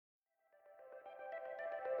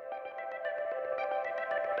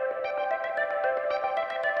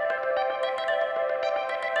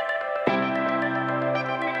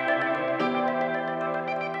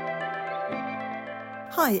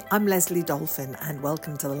Hi, I'm Leslie Dolphin and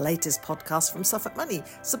welcome to the latest podcast from Suffolk Money,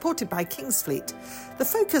 supported by Kingsfleet. The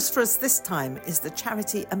focus for us this time is the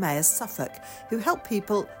charity Emmaus Suffolk, who help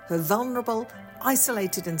people who are vulnerable,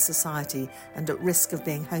 isolated in society and at risk of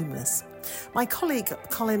being homeless. My colleague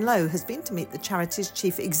Colin Lowe has been to meet the charity's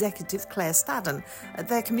chief executive Claire Stadden at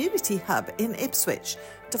their community hub in Ipswich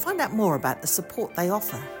to find out more about the support they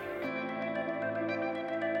offer.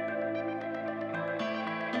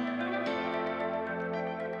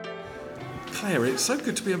 Claire, it's so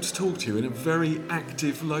good to be able to talk to you in a very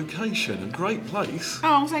active location, a great place.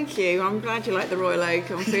 Oh, thank you. I'm glad you like the Royal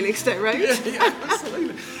Oak on Felixstowe Road. yeah,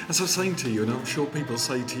 absolutely. As I was saying to you, and I'm sure people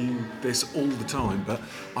say to you this all the time, but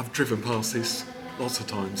I've driven past this lots of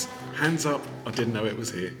times. Hands up, I didn't know it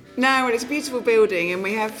was here. No, well, it's a beautiful building, and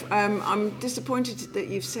we have. I'm disappointed that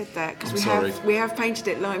you've said that because we have painted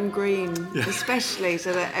it lime green, especially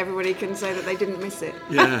so that everybody can say that they didn't miss it.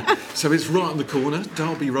 Yeah. So it's right on the corner,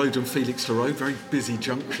 Derby Road and Felixstowe Road, very busy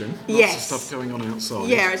junction. Lots of stuff going on outside.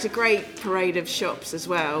 Yeah, it's a great parade of shops as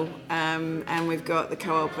well, and we've got the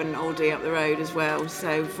Co-op and Aldi up the road as well.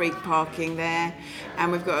 So free parking there,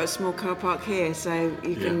 and we've got a small car park here, so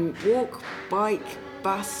you can walk, bike,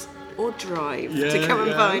 bus or drive to come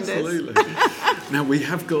and find us. Now we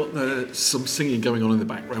have got some singing going on in the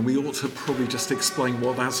background. We ought to probably just explain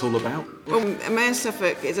what that's all about. Well, Emmaus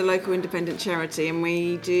Suffolk is a local independent charity, and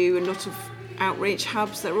we do a lot of outreach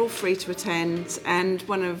hubs that are all free to attend, and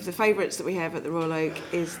one of the favourites that we have at the Royal Oak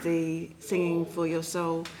is the Singing for Your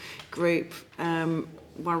Soul group,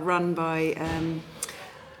 run by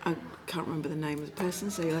I can't remember the name of the person,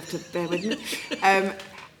 so you'll have to bear with me.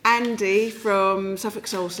 Andy from Suffolk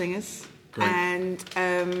Soul Singers. Great.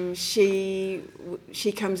 And she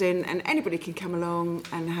comes in, and anybody can come along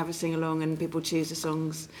and have a sing along, and people choose the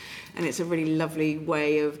songs, and it's a really lovely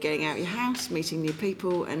way of getting out your house, meeting new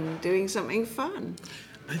people, and doing something fun.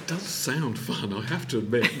 It does sound fun, I have to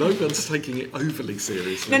admit. No one's taking it overly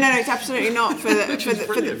seriously. No, it's absolutely not. For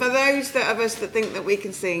those of us that think that we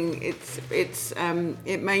can sing,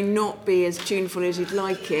 it may not be as tuneful as you'd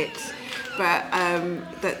like it. But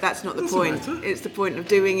that's not the point. It's the point of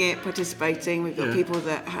doing it, participating. We've got people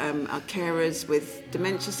that are carers with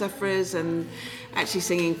dementia sufferers, and actually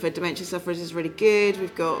singing for dementia sufferers is really good.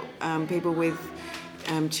 We've got people with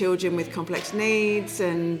children with complex needs,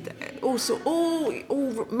 and also all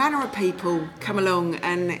manner of people come along,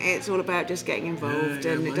 and it's all about just getting involved,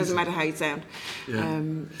 and it doesn't matter how you sound.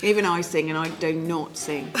 Even I sing, and I do not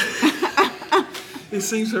sing. It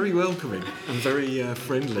seems very welcoming and very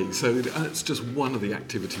friendly. So it's just one of the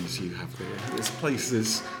activities you have there. This place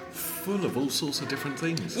is full of all sorts of different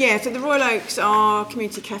things. Yeah, so the Royal Oaks are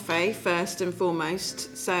community cafe first and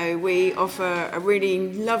foremost. So we offer a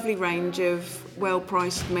really lovely range of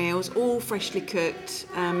well-priced meals, all freshly cooked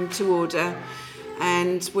to order.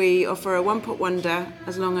 And we offer a one-pot wonder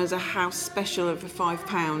as long as a house special of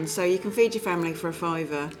 £5. So you can feed your family for a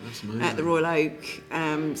 £5 at the Royal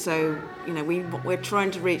Oak. So, you know, we're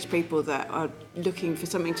trying to reach people that are looking for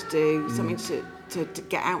something to do, something to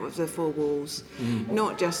get out of the four walls,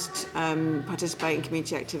 not just participate in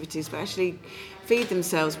community activities, but actually feed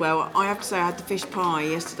themselves well. I have to say I had the fish pie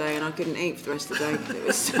yesterday and I couldn't eat for the rest of the day. It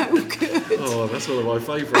was so good. Oh, that's one of my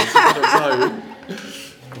favourites. I don't know.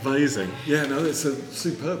 Amazing. Yeah, no, it's a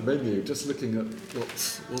superb menu, just looking at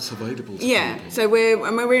what's available to people. So we're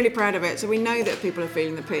really proud of it. So we know that people are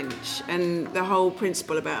feeling the pinch, and the whole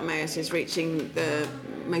principle about Emmaus is reaching the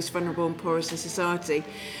most vulnerable and poorest in society,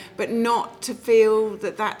 but not to feel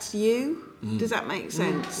that that's you. Does that make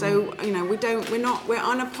sense? So, you know, we're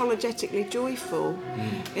unapologetically joyful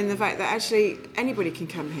in the fact that actually anybody can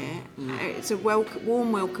come here. It's a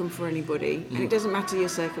warm welcome for anybody, and it doesn't matter your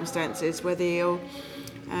circumstances, whether you're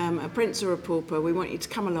a prince or a pauper. We want you to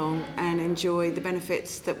come along and enjoy the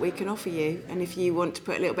benefits that we can offer you, and if you want to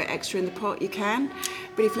put a little bit extra in the pot, you can,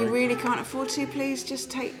 but if you really can't afford to, please just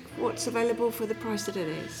take what's available for the price that it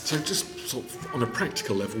is. So just sort of on a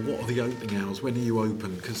practical level, what are the opening hours? When are you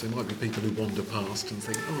open? Because there might be people who wander past and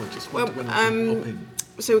think, I just wonder when I can pop in.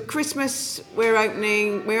 So Christmas, we're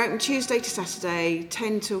open Tuesday to Saturday,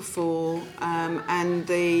 10 till 4, and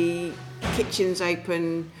the kitchen's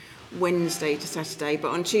open Wednesday to Saturday,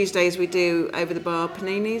 but on Tuesdays we do over the bar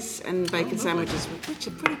paninis and bacon sandwiches, which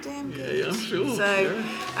are pretty damn good. Yeah, I'm sure. So,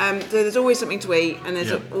 so there's always something to eat, and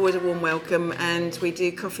there's always a warm welcome, and we do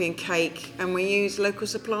coffee and cake, and we use local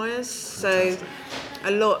suppliers. Fantastic. So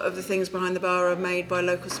a lot of the things behind the bar are made by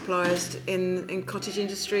local suppliers in cottage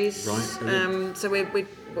industries. Right. So we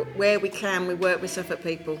where we can, we work with Suffolk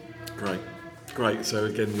people. Great. Great. So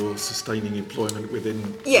again, you're sustaining employment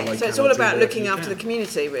within. Yeah, so it's all about looking after the can.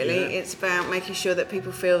 community, really. Yeah. It's about making sure that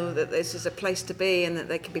people feel that this is a place to be and that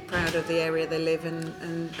they can be proud of the area they live in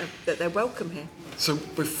and that they're welcome here. So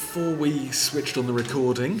before we switched on the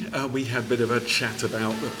recording, we had a bit of a chat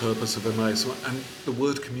about the purpose of Emmaus, and the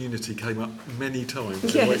word community came up many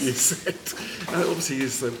times in what you said. And it obviously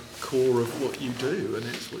is the core of what you do, and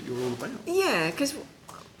it's what you're all about. Yeah, because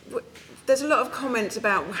there's a lot of comments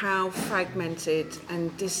about how fragmented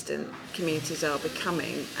and distant communities are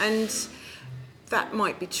becoming, and that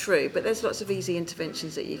might be true, but there's lots of easy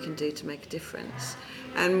interventions that you can do to make a difference.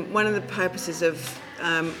 And one of the purposes of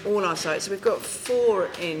all our sites, so we've got 4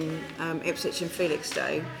 in Ipswich and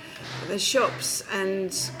Felixstowe, there's shops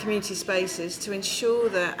and community spaces to ensure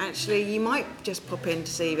that actually you might just pop in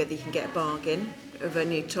to see whether you can get a bargain of a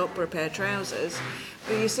new top or a pair of trousers,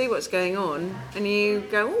 but you see what's going on and you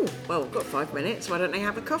go, oh, well, I've got 5 minutes, why don't I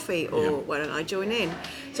have a coffee, or why don't I join in?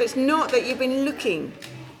 So it's not that you've been looking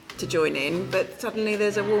to join in, but suddenly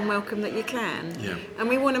there's a warm welcome that you can. Yeah. And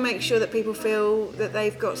we want to make sure that people feel that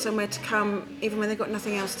they've got somewhere to come even when they've got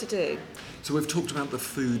nothing else to do. So we've talked about the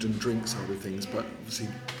food and drink side of things, but obviously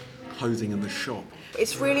clothing in the shop.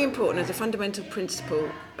 It's really important as a fundamental principle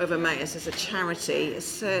of Emmaus as a charity,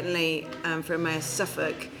 certainly for Emmaus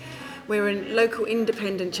Suffolk. We're a local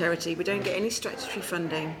independent charity. We don't get any statutory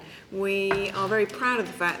funding. We are very proud of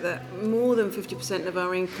the fact that more than 50% of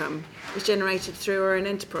our income is generated through our own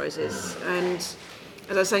enterprises. And as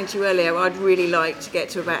I was saying to you earlier, I'd really like to get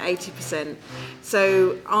to about 80%.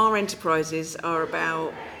 So our enterprises are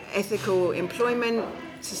about ethical employment,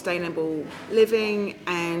 sustainable living,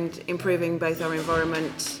 and improving both our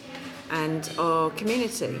environment and our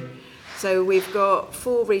community. So we've got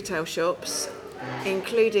 4 retail shops,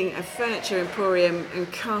 including a furniture emporium in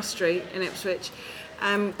Car Street in Ipswich,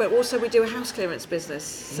 but also we do a house clearance business.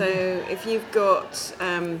 So if you've got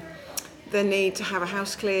the need to have a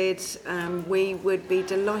house cleared, we would be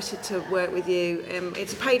delighted to work with you.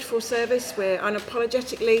 It's a paid for service. We're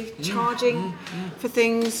unapologetically charging for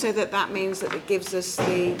things, so that means that it gives us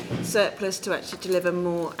the surplus to actually deliver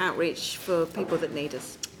more outreach for people that need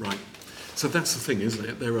us. Right. So that's the thing, isn't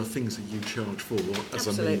it? There are things that you charge for as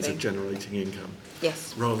a means of generating income.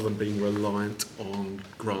 Yes. Rather than being reliant on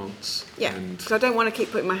grants. Yeah, And so I don't want to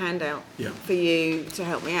keep putting my hand out for you to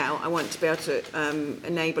help me out. I want to be able to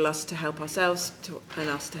enable us to help ourselves and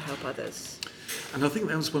us to help others. And I think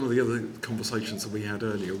that was one of the other conversations that we had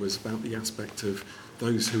earlier, was about the aspect of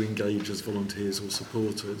those who engage as volunteers or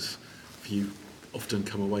supporters. If you often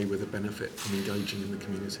come away with a benefit from engaging in the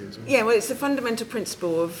community as well. Yeah, well, it's the fundamental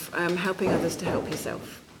principle of helping others to help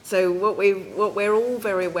yourself. So what we're all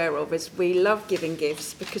very aware of is we love giving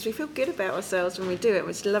gifts because we feel good about ourselves when we do it.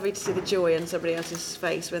 It's lovely to see the joy on somebody else's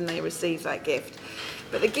face when they receive that gift.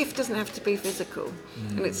 But the gift doesn't have to be physical,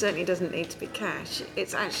 and it certainly doesn't need to be cash.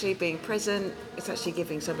 It's actually being present, it's actually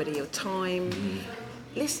giving somebody your time,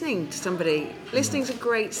 listening to somebody. Listening's a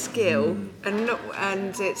great skill, and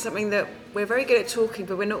it's something that we're very good at talking,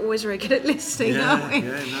 but we're not always very good at listening, are we?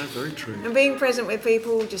 Yeah, no, very true. And being present with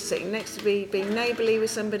people, just sitting next to me, being neighbourly with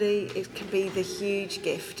somebody, it can be the huge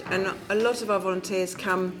gift. And a lot of our volunteers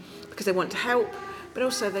come because they want to help, but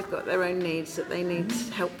also they've got their own needs that they need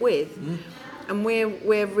help with. And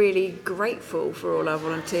we're really grateful for all our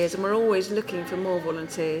volunteers, and we're always looking for more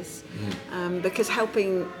volunteers because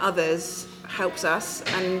helping others helps us,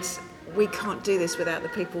 and we can't do this without the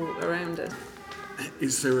people around us.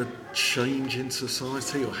 Is there a change in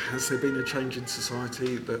society, or has there been a change in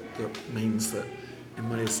society that means that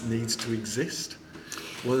Emmaus needs to exist?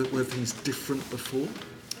 Were things different before?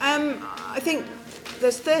 I think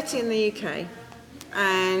there's 30 in the UK,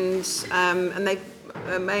 and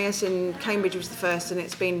Emmaus in Cambridge was the first, and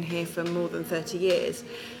it's been here for more than 30 years.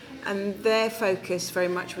 And their focus very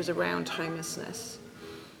much was around homelessness.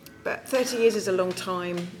 But 30 years is a long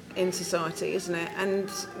time in society, isn't it?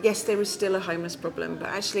 And yes, there is still a homeless problem, but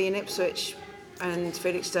actually in Ipswich and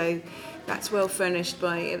Felixstowe, that's well furnished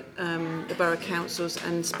by the borough councils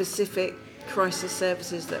and specific crisis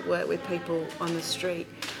services that work with people on the street.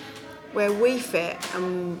 Where we fit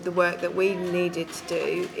and the work that we needed to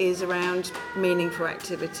do is around meaningful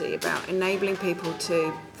activity, about enabling people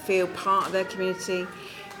to feel part of their community,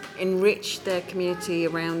 enrich their community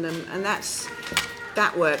around them, and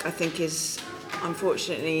that work, I think, is,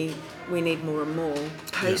 unfortunately, we need more and more.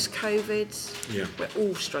 Post-COVID, we're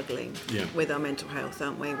all struggling with our mental health,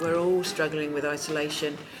 aren't we? We're all struggling with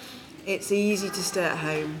isolation. It's easy to stay at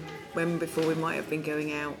home when before we might have been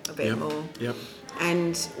going out a bit more.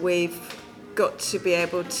 And we've got to be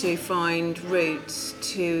able to find routes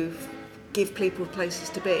to give people places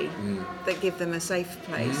to be, that give them a safe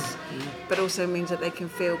place, but also means that they can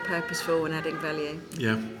feel purposeful and adding value.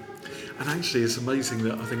 Yeah. And actually it's amazing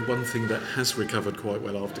that I think one thing that has recovered quite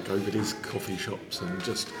well after COVID is coffee shops and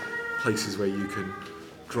just places where you can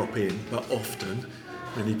drop in, but often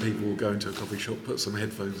many people will go into a coffee shop, put some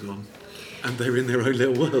headphones on, and they're in their own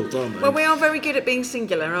little world, aren't they? Well, we are very good at being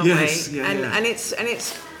singular, aren't yes, we? Yeah, and it's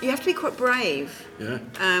you have to be quite brave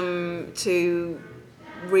to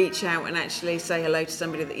reach out and actually say hello to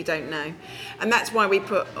somebody that you don't know. And that's why we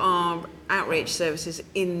put our outreach services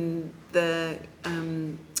in the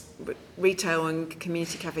retail and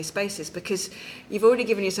community cafe spaces, because you've already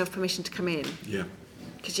given yourself permission to come in. Yeah.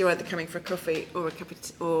 Because you're either coming for a coffee or a cup of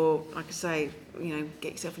tea, or, like I say,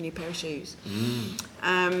 get yourself a new pair of shoes.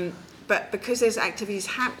 But because there's activities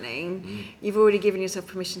happening, you've already given yourself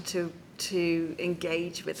permission to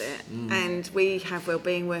engage with it. And we have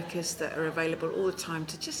wellbeing workers that are available all the time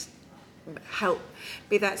to just help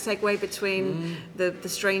be that segue between the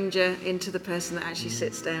stranger into the person that actually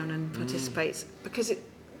sits down and participates. Because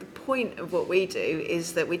the point of what we do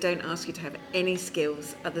is that we don't ask you to have any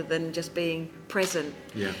skills other than just being present.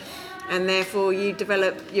 Yeah. And therefore you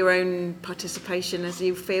develop your own participation as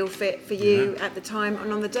you feel fit for you at the time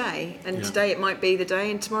and on the day. And today it might be the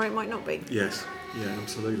day and tomorrow it might not be. Yes, yeah,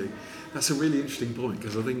 absolutely. That's a really interesting point,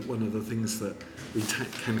 because I think one of the things that we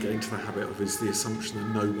can get into the habit of is the assumption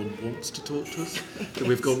that no one wants to talk to us, that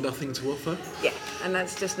we've got nothing to offer. Yeah, and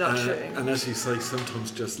that's just not true. And as you say,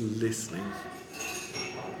 sometimes just listening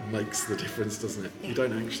makes the difference, doesn't it? You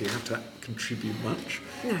don't actually have to contribute much.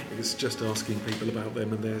 No. It's just asking people about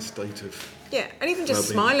them and their state of and even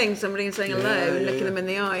just well-being. smiling somebody and saying hello and looking them in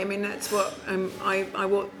the eye. I mean, that's what I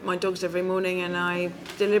walk my dogs every morning, and I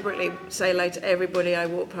deliberately say hello to everybody I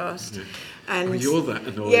walk past. Yeah. And you're that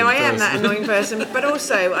annoying I am person. that annoying person. But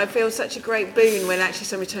also, I feel such a great boon when actually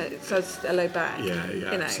somebody says hello back.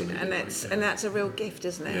 Absolutely. And that's a real gift,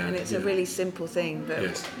 isn't it? Yeah, and it's a really simple thing. But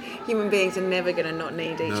Yes. human beings are never going to not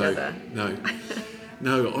need each other.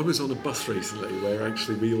 No, I was on a bus recently where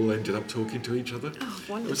actually we all ended up talking to each other. Oh,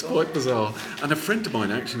 wonderful. It was quite bizarre. And a friend of mine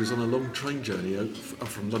actually was on a long train journey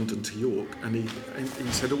from London to York, and he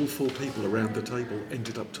said all 4 people around the table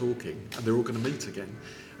ended up talking, and they're all going to meet again.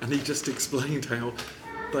 And he just explained how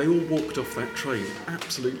they all walked off that train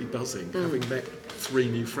absolutely buzzing, having met 3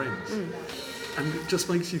 new friends. And it just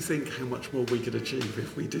makes you think how much more we could achieve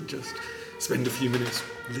if we did just spend a few minutes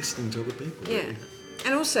listening to other people. Yeah.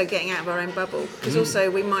 And also getting out of our own bubble, because also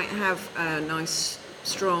we might have a nice,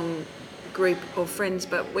 strong group of friends,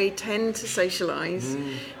 but we tend to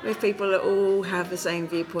socialise with people that all have the same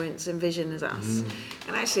viewpoints and vision as us.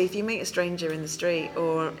 And actually, if you meet a stranger in the street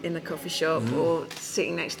or in a coffee shop or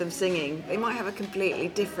sitting next to them singing, they might have a completely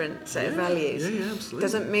different set of values. Yeah, absolutely.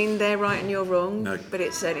 Doesn't mean they're right and you're wrong, No. but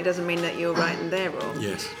it certainly doesn't mean that you're right and they're wrong.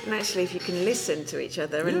 Yes. And actually, if you can listen to each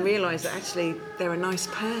other and realise that actually they're a nice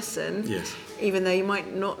person, Yes. even though you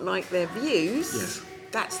might not like their views, Yes.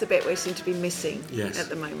 that's the bit we seem to be missing Yes. at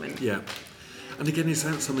the moment. Yeah. And again, is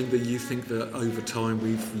that something that you think that over time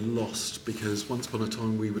we've lost? Because once upon a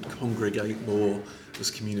time we would congregate more as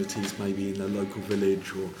communities, maybe in a local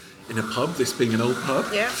village or in a pub, this being an old pub,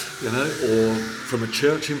 or from a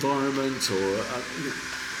church environment, or...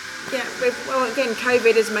 Well, again,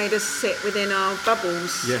 COVID has made us sit within our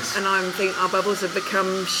bubbles. Yes. And I think our bubbles have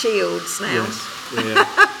become shields now.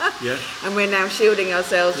 Yes. Yeah. And we're now shielding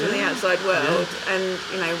ourselves from the outside world. And,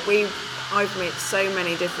 I've met so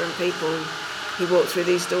many different people who walk through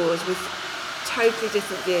these doors with totally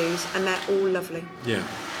different views, and they're all lovely. Yeah.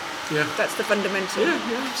 Yeah. That's the fundamental. Yeah,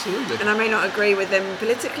 absolutely. And I may not agree with them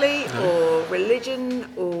politically or religion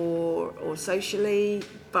or socially,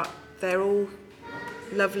 but they're all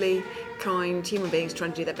lovely, kind human beings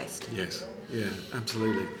trying to do their best. Yes, yeah,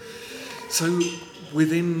 absolutely. So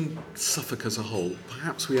within Suffolk as a whole,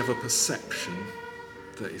 perhaps we have a perception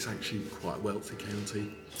that it's actually quite a wealthy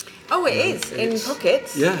county. Oh, it is, in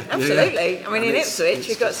pockets. Yeah, absolutely. Yeah. I mean, in Ipswich,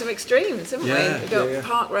 we've got some extremes, haven't we? We've got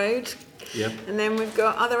Park Road. Yeah. And then we've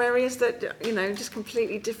got other areas that, just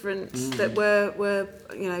completely different, that were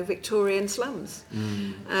Victorian slums.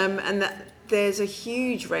 And that there's a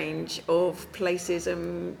huge range of places,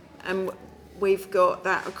 and we've got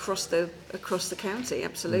that across the county,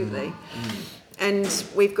 absolutely. And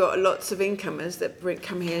we've got lots of incomers that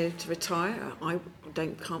come here to retire. I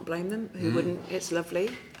can't blame them. Who wouldn't? It's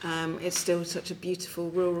lovely. It's still such a beautiful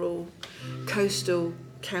rural, coastal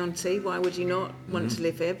county. Why would you not want to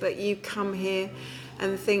live here? But you come here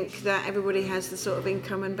and think that everybody has the sort of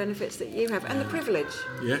income and benefits that you have, and the privilege.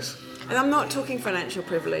 Yes. And I'm not talking financial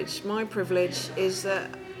privilege. My privilege is that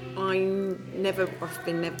I've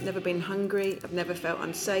never been hungry. I've never felt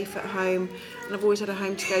unsafe at home, and I've always had a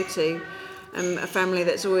home to go to. A family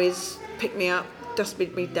that's always picked me up,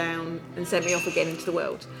 dusted me down, and sent me off again into the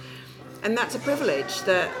world. And that's a privilege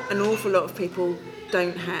that an awful lot of people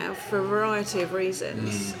don't have for a variety of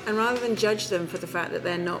reasons. And rather than judge them for the fact that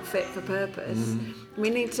they're not fit for purpose, we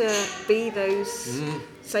need to be those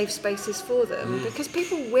safe spaces for them, because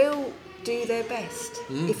people will do their best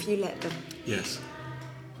if you let them. Yes.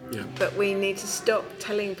 Yeah. But we need to stop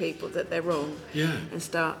telling people that they're wrong and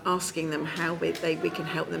start asking them how we can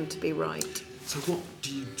help them to be right. So what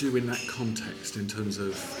do you do in that context in terms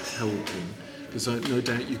of helping? Because no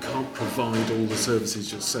doubt you can't provide all the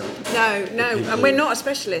services yourself. No, and we're not a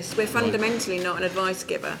specialist. We're fundamentally not an advice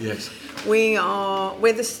giver. Yes. We're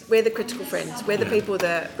the critical friends. We're the people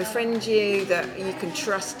that befriend you, that you can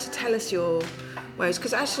trust to tell us your woes.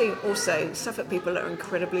 Because actually, also, Suffolk people are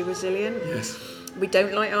incredibly resilient. Yes. We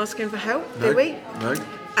don't like asking for help, do we? No.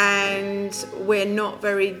 And we're not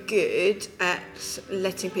very good at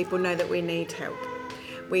letting people know that we need help.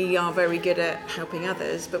 We are very good at helping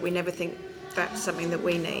others, but we never think that's something that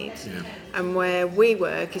we need. Yeah. And where we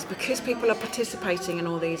work is because people are participating in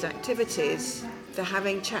all these activities, they're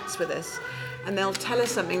having chats with us, and they'll tell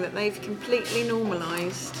us something that they've completely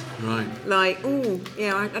normalised. Right. Like,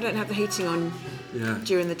 I don't have the heating on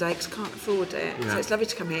during the day because I can't afford it. Yeah. So it's lovely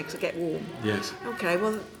to come here because I get warm. Yes. Okay,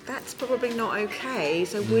 well, that's probably not okay.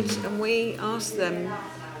 So and we ask them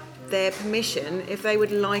their permission if they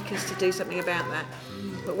would like us to do something about that.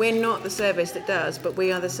 But we're not the service that does, but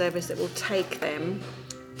we are the service that will take them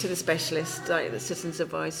to the specialist, like the Citizens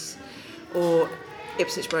Advice or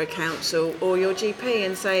Ipswich Borough Council or your GP,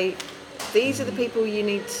 and say, these are the people you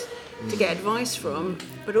need to get advice from,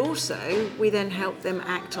 but also we then help them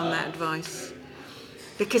act on that advice.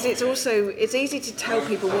 Because it's easy to tell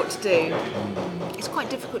people what to do. It's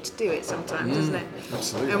quite difficult to do it sometimes, isn't it?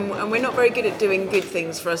 Absolutely. And we're not very good at doing good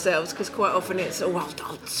things for ourselves, because quite often it's,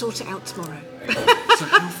 I'll sort it out tomorrow. So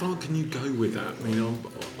how far can you go with that? I mean,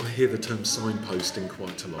 I hear the term signposting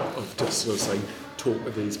quite a lot. Of just sort of saying, talk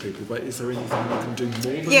with these people, but is there anything you can do more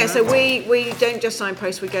than that? Yeah, so we don't just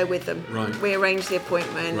signpost, we go with them. Right. We arrange the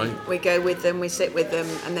appointment, we go with them, we sit with them,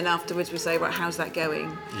 and then afterwards we say, right, how's that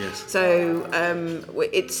going? Yes. So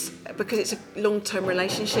it's because it's a long-term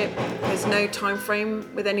relationship. There's no time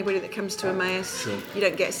frame with anybody that comes to Emmaus. Sure. You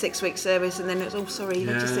don't get a 6-week service and then it's, you've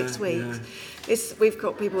had just 6 weeks. Yeah. We've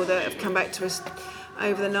got people that have come back to us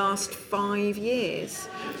over the last 5 years,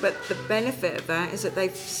 but the benefit of that is that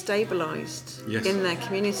they've stabilised in their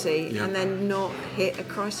community and then not hit a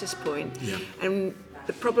crisis point. And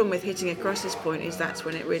the problem with hitting a crisis point is that's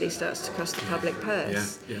when it really starts to cost the public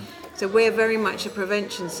purse. So we're very much a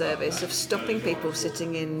prevention service of stopping people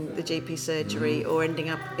sitting in the GP surgery or ending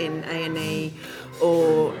up in A&E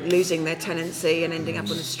or losing their tenancy and ending up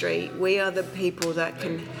on the street. We are the people that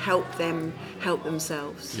can help them help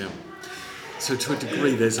themselves. Yeah. So to a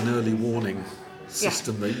degree, there's an early warning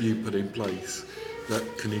system that you put in place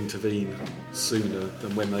that can intervene sooner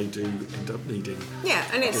than when they do end up needing. Yeah,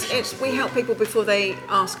 and we help people before they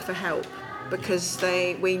ask for help, because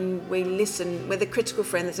we listen. We're the critical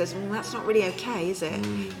friend that says, that's not really okay, is it?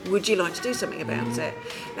 Would you like to do something about it?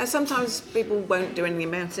 Now, sometimes people won't do anything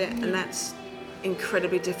about it, and that's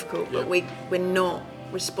incredibly difficult, but we're not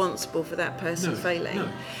responsible for that person failing.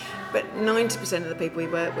 No. But 90% of the people we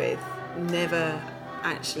work with never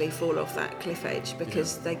actually fall off that cliff edge,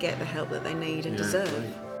 because they get the help that they need and deserve.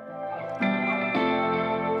 Right.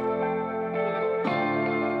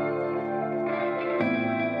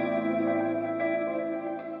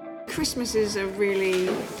 Christmas is a really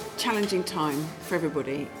challenging time for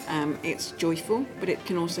everybody. It's joyful, but it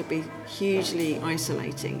can also be hugely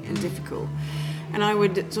isolating and difficult. And I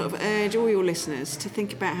would sort of urge all your listeners to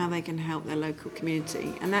think about how they can help their local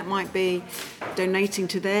community. And that might be donating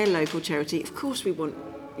to their local charity. Of course we want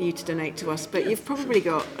you to donate to us, but you've probably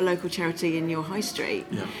got a local charity in your high street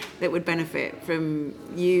that would benefit from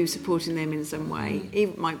you supporting them in some way.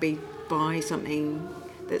 It might be buy something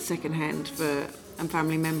that's second-hand for a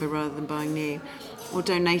family member rather than buying new, or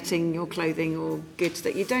donating your clothing or goods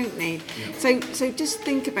that you don't need. So just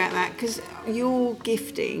think about that, because your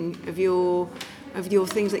gifting of your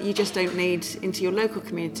things that you just don't need into your local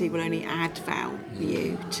community will only add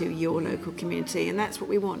value to your local community, and that's what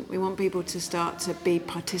we want. We want people to start to be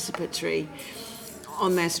participatory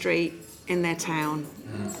on their street, in their town,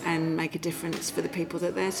 and make a difference for the people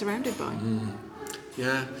that they're surrounded by.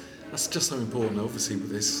 Yeah, that's just so important. Obviously, with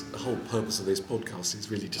this, the whole purpose of this podcast is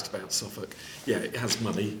really just about Suffolk. Yeah, it has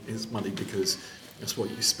money. It's money because that's what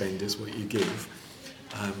you spend, is what you give.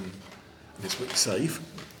 and it's what you save,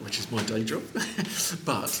 which is my day job.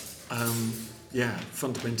 But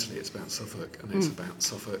fundamentally it's about Suffolk, and it's about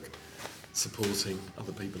Suffolk supporting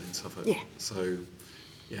other people in Suffolk. Yeah. So,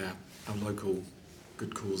 our local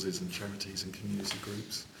good causes and charities and community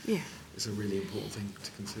groups is a really important thing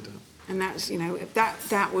to consider. And that's,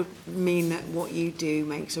 that would mean that what you do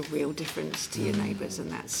makes a real difference to your neighbours, and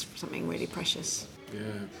that's something really precious.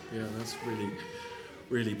 Yeah, that's really,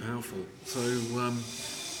 really powerful. So,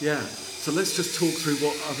 so let's just talk through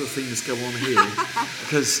what other things go on here.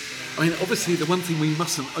 Because, obviously the one thing we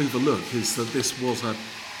mustn't overlook is that this was a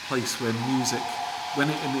place where music, in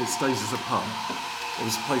its days as a pub, it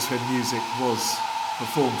was a place where music was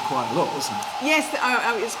performed quite a lot, wasn't it? Yes,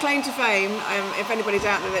 it's claim to fame. If anybody's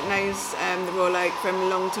out there that knows the Royal Oak from a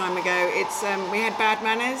long time ago, it's we had Bad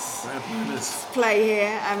Manners play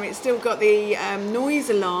here. It's still got the noise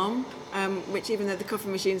alarm, which even though the coffee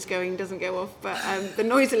machine's going doesn't go off, but the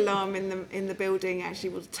noise alarm in the building actually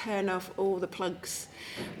will turn off all the plugs,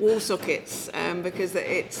 wall sockets, because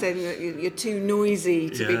it's saying that you're too noisy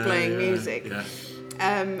to be playing music. Yeah.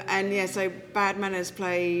 So Bad Manners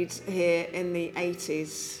played here in the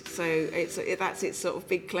 80s, so that's its sort of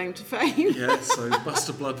big claim to fame. Yeah, so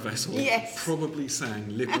Buster Blood Vessel probably sang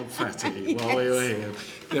Lip Up Fatty while we were here.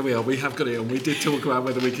 There we are, we have got it on. We did talk about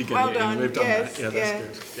whether we could get it in. We've done that. Yeah,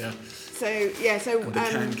 that's good. Yeah. And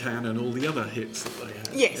the Can and all the other hits that they had.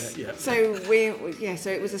 Yes. Yeah. So so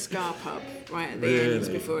it was a ska pub right at the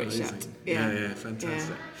end before it shut. Yeah,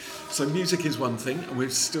 fantastic. Yeah. So music is one thing, and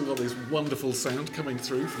we've still got this wonderful sound coming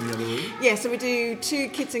through from the other room. Yeah, so we do 2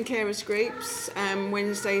 kids and carers groups,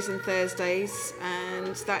 Wednesdays and Thursdays,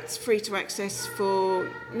 and that's free to access for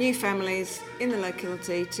new families in the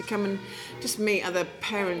locality to come and just meet other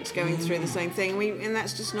parents going through the same thing. And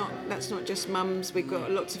that's not just mums. We've got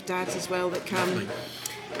lots of dads as well that come.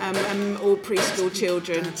 All preschool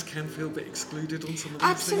children. Dads can feel a bit excluded on some of these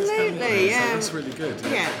Absolutely, things. yeah. So that's really good.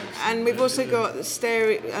 Yeah, and we've also got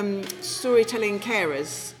storytelling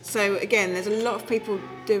carers. So again, there's a lot of people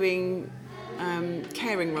doing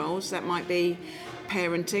caring roles. That might be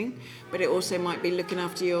parenting, but it also might be looking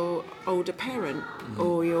after your older parent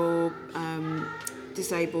or your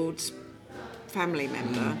disabled family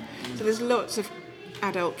member. So there's lots of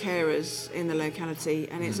adult carers in the locality,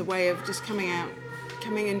 and it's a way of just coming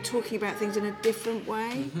and talking about things in a different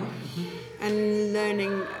way, and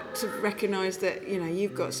learning to recognise that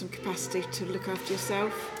you've got some capacity to look after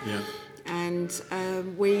yourself. Yeah. And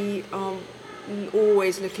we are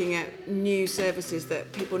always looking at new services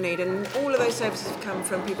that people need, and all of those services have come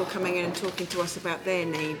from people coming in and talking to us about their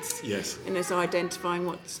needs. Yes. And us identifying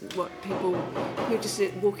what people who just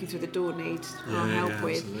walking through the door need our help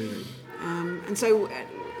with. Absolutely. And so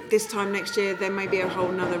this time next year there may be a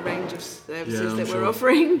whole other range of services that we're sure.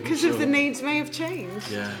 offering because of the needs may have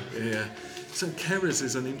changed. Yeah. So carers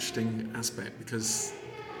is an interesting aspect because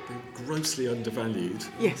they're grossly undervalued.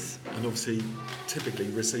 Yes. And obviously typically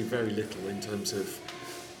receive very little in terms of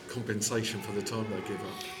compensation for the time they give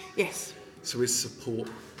up. Yes. So is support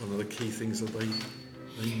one of the key things that they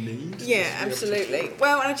need? Yeah, absolutely.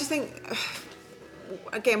 Well, and I just think,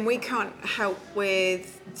 again, we can't help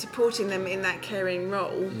with supporting them in that caring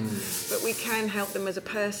role, but we can help them as a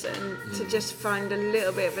person to just find a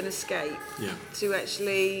little bit of an escape, to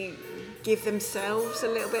actually give themselves a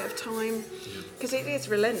little bit of time, because it is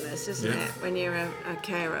relentless, isn't it, when you're a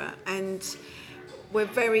carer, and we're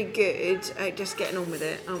very good at just getting on with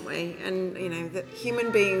it, aren't we? And that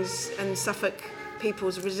human beings and Suffolk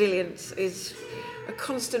people's resilience is a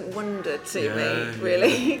constant wonder to me,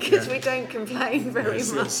 really, because we don't complain very much.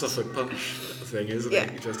 It's the Suffolk punch thing, isn't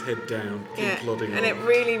it? You just head down, keep plodding on. And it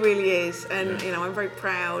really, really is. And I'm very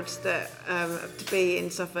proud that to be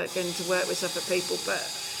in Suffolk and to work with Suffolk people, but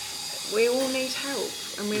we all need help,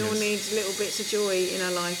 and we all need little bits of joy in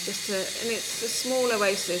our life, and it's a small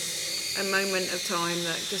oasis, a moment of time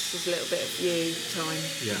that just is a little bit of you time.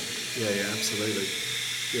 Yeah, absolutely.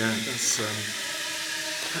 Yeah, that's.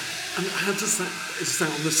 And how does that? Is that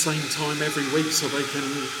on the same time every week, so they can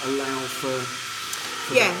allow for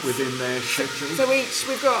that within their schedule? So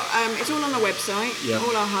we've got it's all on our website,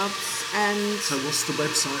 all our hubs. And so what's the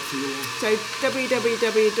website for your? So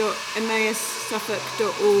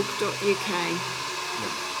www.emmaussuffolk.org.uk.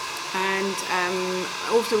 And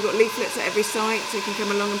also we've got leaflets at every site, so you can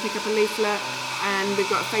come along and pick up a leaflet. And we've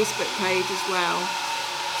got a Facebook page as well,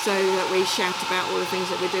 so that we shout about all the things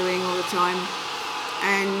that we're doing all the time.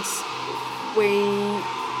 And we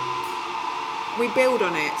build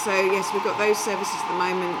on it. So yes, we've got those services at the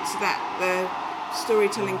moment. So that the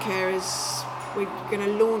storytelling carers, we're going to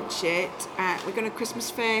launch it we're going to Christmas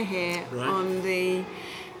fair here on the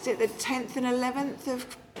 10th and 11th of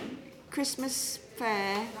Christmas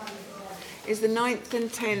fair is the 9th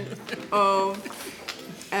and 10th of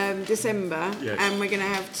December, Yes. and we're going to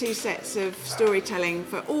have 2 sets of storytelling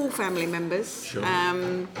for all family members. Sure.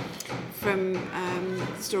 From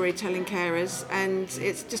storytelling carers, and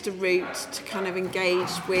it's just a route to kind of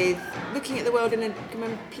engage with looking at the world in a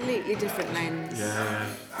completely different lens. Yeah.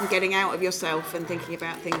 And getting out of yourself and thinking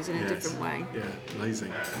about things in a Yes. different way. Yeah,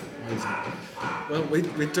 amazing. Well,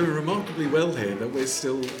 we're doing remarkably well here. That we're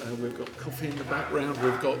still, we've got coffee in the background.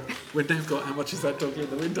 We've now got, how much is that dog in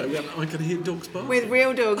the window? I can hear dogs barking. With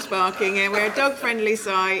real dogs barking, and we're a dog-friendly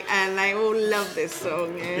site, and they all love this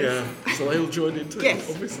song. Yes. Yeah, so they all joined in too, Yes.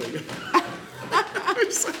 obviously.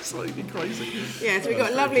 It's absolutely crazy. Yeah, so we've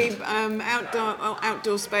got a lovely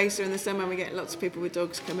outdoor space in the summer. We get lots of people with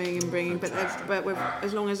dogs coming and bringing, but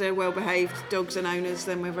as long as they're well-behaved dogs and owners,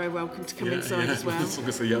 then we're very welcome to come inside as well. As long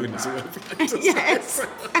as the owners are well-behaved. Yes.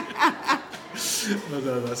 No,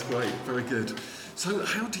 that's great. Very good. So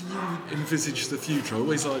how do you envisage the future? I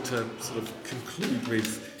always like to sort of conclude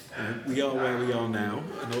with, we are where we are now,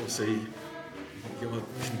 and obviously you're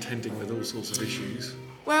contending with all sorts of issues.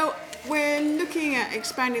 Well, we're looking at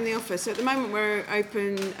expanding the office. So at the moment we're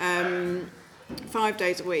open 5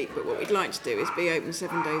 days a week, but what we'd like to do is be open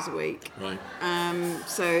 7 days a week. Right.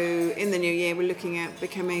 So in the new year we're looking at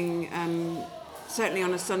becoming, certainly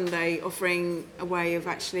on a Sunday, offering a way of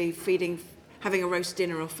actually having a roast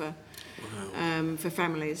dinner offer. Wow. For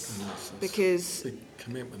families, That's because a big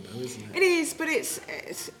commitment though, isn't it? it is, but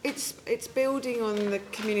it's building on the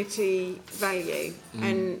community value,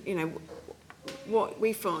 and you know what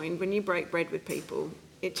we find when you break bread with people,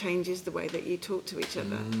 it changes the way that you talk to each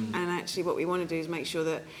other. And actually, what we want to do is make sure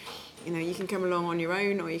that you can come along on your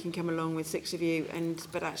own, or you can come along with 6 of you,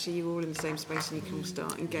 but actually you're all in the same space and you can all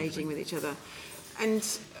start engaging with each other. And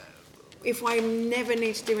if I never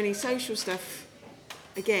need to do any social stuff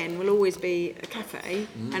again, will always be a cafe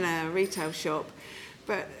and a retail shop,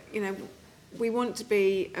 but we want to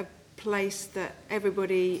be a place that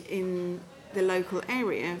everybody in the local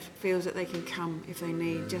area feels that they can come if they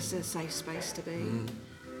need, just a safe space to be.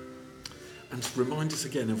 And remind us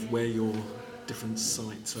again of where your different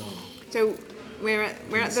sites are. So we're at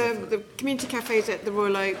the community cafes at the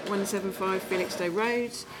Royal Oak, 175 Felixstowe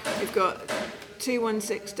Road. We've got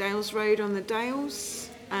 216 Dales Road on the Dales,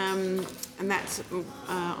 and that's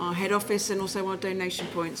our head office and also our donation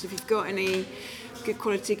points. If you've got any good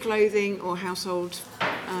quality clothing or household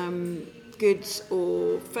goods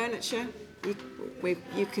or furniture,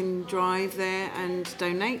 you can drive there and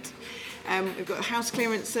donate. We've got a house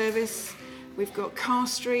clearance service. We've got Car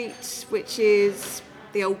Street, which is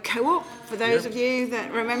the old co-op, for those of you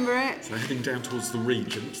that remember it. So heading down towards the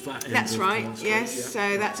Regent, That's right, yes. Yeah.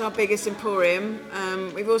 So that's our biggest emporium.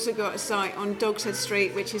 We've also got a site on Dogshead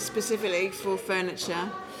Street, which is specifically for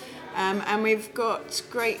furniture. And we've got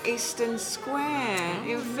Great Eastern Square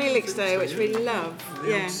in Felixstowe, which we love.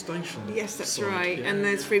 The old station. Yes, that's site, right. yeah. And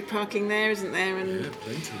there's free parking there, isn't there? And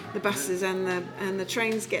plenty. the buses and the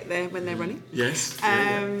trains get there when they're running. Yes.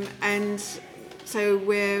 And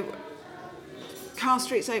so Car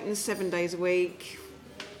Street's open 7 days a week.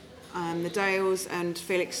 The Dales and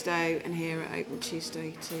Felixstowe and here are open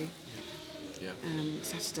Tuesday to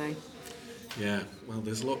Saturday. Yeah, well,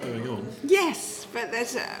 there's a lot going on. Yes, but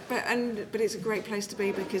it's a great place to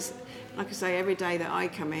be because, like I say, every day that I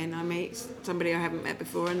come in, I meet somebody I haven't met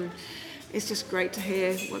before, and it's just great to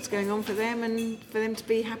hear what's going on for them and for them to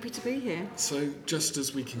be happy to be here. So, just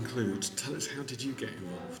as we conclude, tell us, how did you get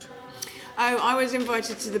involved? Oh, I was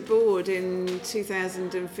invited to the board in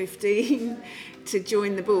 2015 to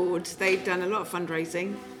join the board. They'd done a lot of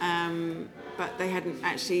fundraising, but they hadn't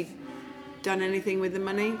actually done anything with the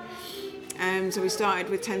money. So we started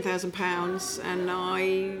with £10,000, and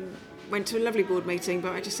I went to a lovely board meeting,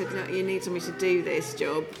 but I just said, look, you need somebody to do this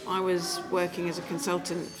job. I was working as a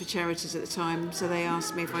consultant for charities at the time, so they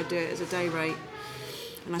asked me if I'd do it as a day rate.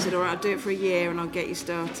 And I said, all right, I'll do it for a year and I'll get you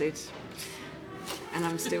started. And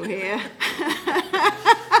I'm still here.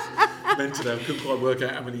 Mental, I couldn't quite work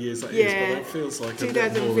out how many years that is, but that feels like a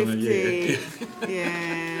bit more than a year.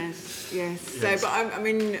 Yes. So, but I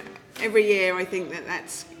mean, every year I think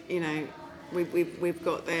that's, we've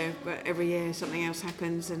got there, but every year something else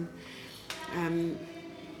happens, and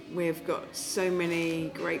we've got so many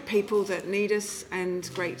great people that need us and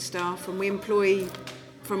great staff, and we employ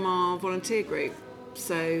from our volunteer group.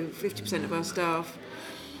 So 50% of our staff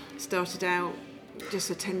started out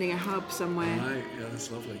just attending a hub somewhere. Right, yeah,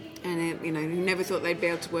 that's lovely. And who never thought they'd be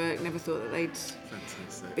able to work, never thought that they'd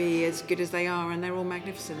be as good as they are, and they're all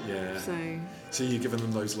magnificent. Yeah. So you're giving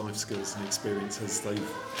them those life skills and experience as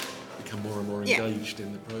they've become more and more engaged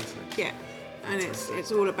in the process. Yeah. And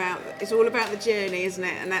it's all about the journey, isn't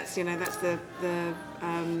it? And that's the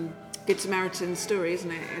Good Samaritan story,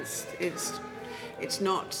 isn't it? It's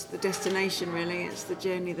not the destination really; it's the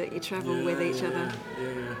journey that you travel with each other.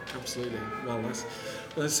 Yeah, absolutely. Well,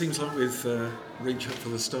 that seems like we've reached up for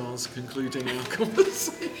the stars, concluding our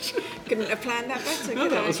conversation. Couldn't have planned that better. No,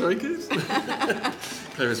 that was very good.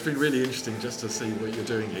 Claire, it's been really interesting just to see what you're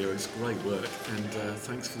doing here. It's great work, and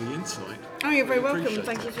thanks for the insight. Oh, you're very welcome. Appreciate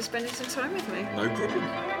Thank it. you for spending some time with me. No problem.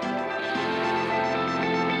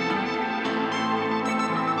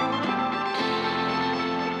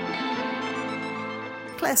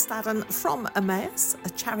 Claire Stadden from Emmaus, a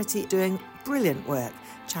charity doing brilliant work,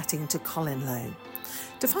 chatting to Colin Lowe.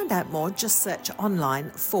 To find out more, just search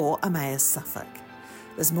online for Emmaus Suffolk.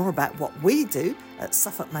 There's more about what we do at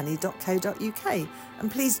suffolkmoney.co.uk,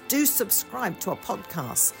 and please do subscribe to our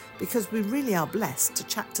podcast because we really are blessed to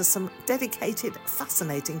chat to some dedicated,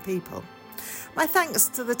 fascinating people. My thanks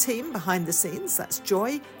to the team behind the scenes, that's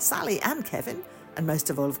Joy, Sally and Kevin, and most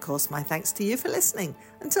of all, of course, my thanks to you for listening.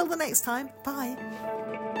 Until the next time, bye.